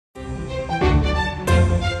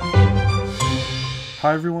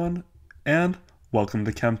Hi everyone, and welcome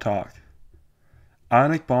to Chem Talk.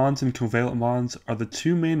 Ionic bonds and covalent bonds are the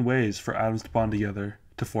two main ways for atoms to bond together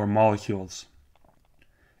to form molecules.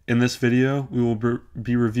 In this video, we will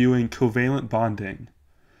be reviewing covalent bonding.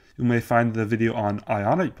 You may find the video on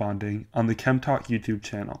ionic bonding on the Chem Talk YouTube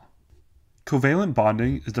channel. Covalent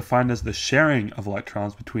bonding is defined as the sharing of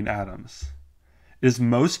electrons between atoms. It is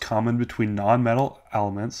most common between nonmetal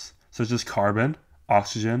elements such as carbon,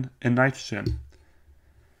 oxygen, and nitrogen.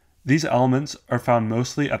 These elements are found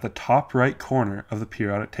mostly at the top right corner of the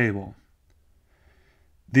periodic table.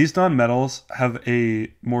 These nonmetals have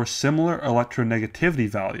a more similar electronegativity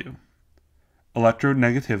value.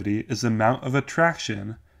 Electronegativity is the amount of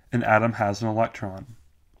attraction an atom has an electron.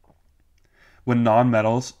 When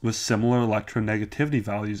nonmetals with similar electronegativity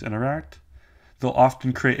values interact, they'll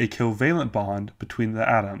often create a covalent bond between the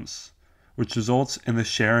atoms, which results in the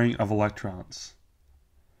sharing of electrons.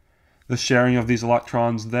 The sharing of these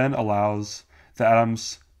electrons then allows the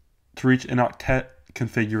atoms to reach an octet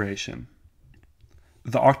configuration.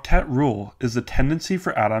 The octet rule is the tendency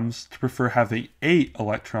for atoms to prefer having 8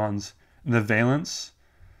 electrons in the valence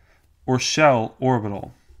or shell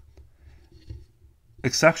orbital.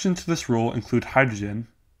 Exceptions to this rule include hydrogen,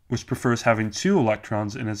 which prefers having 2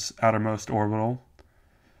 electrons in its outermost orbital.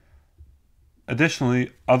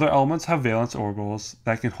 Additionally, other elements have valence orbitals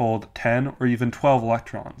that can hold 10 or even 12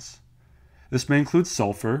 electrons. This may include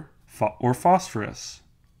sulfur or phosphorus.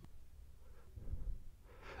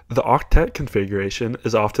 The octet configuration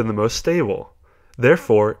is often the most stable.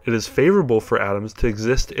 Therefore, it is favorable for atoms to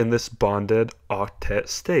exist in this bonded octet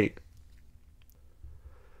state.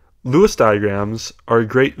 Lewis diagrams are a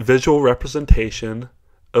great visual representation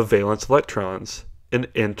of valence electrons in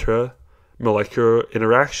intramolecular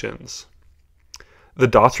interactions. The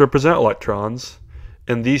dots represent electrons,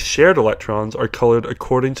 and these shared electrons are colored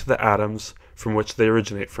according to the atoms from which they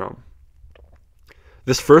originate from.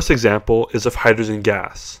 This first example is of hydrogen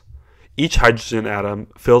gas. Each hydrogen atom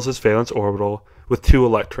fills its valence orbital with 2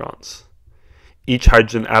 electrons. Each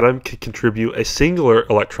hydrogen atom can contribute a singular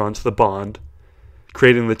electron to the bond,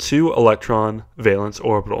 creating the 2-electron valence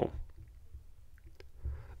orbital.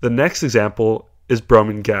 The next example is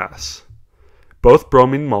bromine gas. Both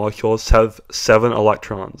bromine molecules have 7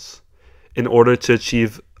 electrons. In order to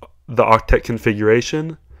achieve the octet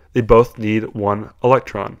configuration, they both need 1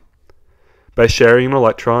 electron. By sharing an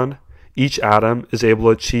electron, each atom is able to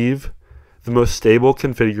achieve the most stable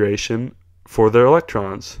configuration for their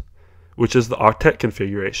electrons, which is the octet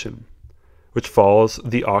configuration, which follows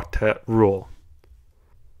the octet rule.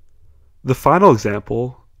 The final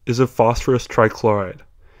example is of phosphorus trichloride,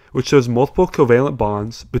 which shows multiple covalent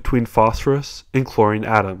bonds between phosphorus and chlorine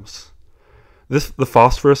atoms. The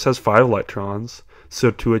phosphorus has 5 electrons, so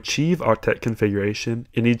to achieve octet configuration,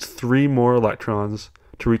 it needs 3 more electrons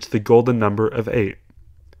to reach the golden number of 8.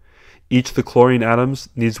 Each of the chlorine atoms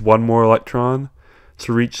needs 1 more electron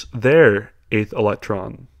to reach their 8th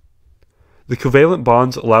electron. The covalent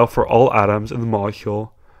bonds allow for all atoms in the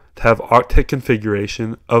molecule to have octet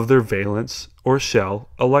configuration of their valence or shell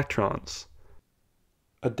electrons.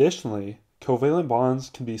 Additionally, covalent bonds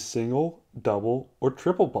can be single, double, or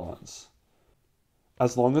triple bonds,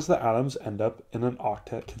 as long as the atoms end up in an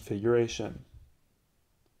octet configuration.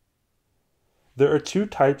 There are 2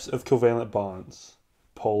 types of covalent bonds,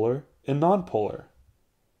 polar and nonpolar.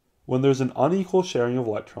 When there's an unequal sharing of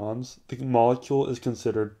electrons, the molecule is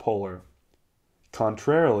considered polar.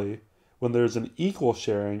 Contrarily, when there's an equal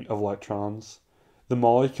sharing of electrons, the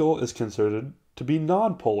molecule is considered to be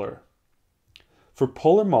nonpolar. For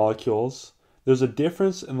polar molecules, there's a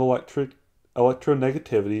difference in the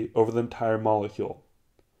electronegativity over the entire molecule.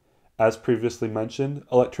 As previously mentioned,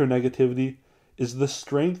 electronegativity is the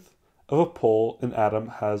strength of a pull an atom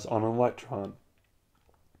has on an electron.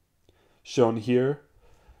 Shown here,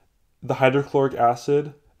 the hydrochloric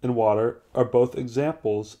acid and water are both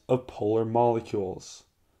examples of polar molecules.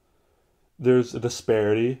 There's a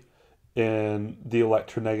disparity in the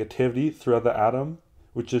electronegativity throughout the atom,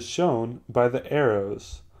 which is shown by the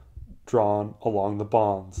arrows drawn along the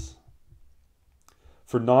bonds.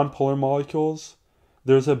 For nonpolar molecules,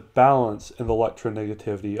 there's a balance in the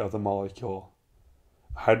electronegativity of the molecule.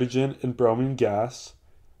 Hydrogen and bromine gas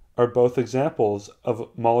are both examples of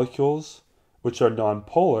molecules which are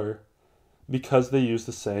nonpolar because they use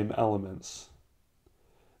the same elements.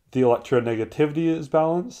 The electronegativity is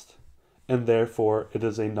balanced, and therefore it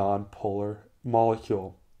is a nonpolar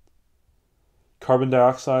molecule. Carbon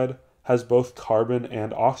dioxide has both carbon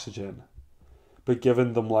and oxygen, but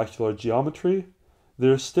given the molecular geometry,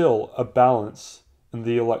 there is still a balance in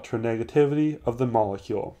the electronegativity of the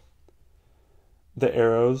molecule. The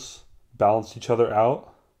arrows balance each other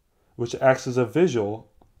out, which acts as a visual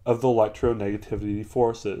of the electronegativity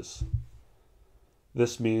forces.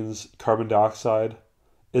 This means carbon dioxide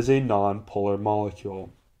is a non-polar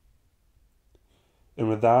molecule. And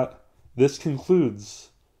with that, this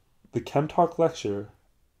concludes the Chem Talk lecture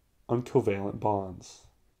on covalent bonds.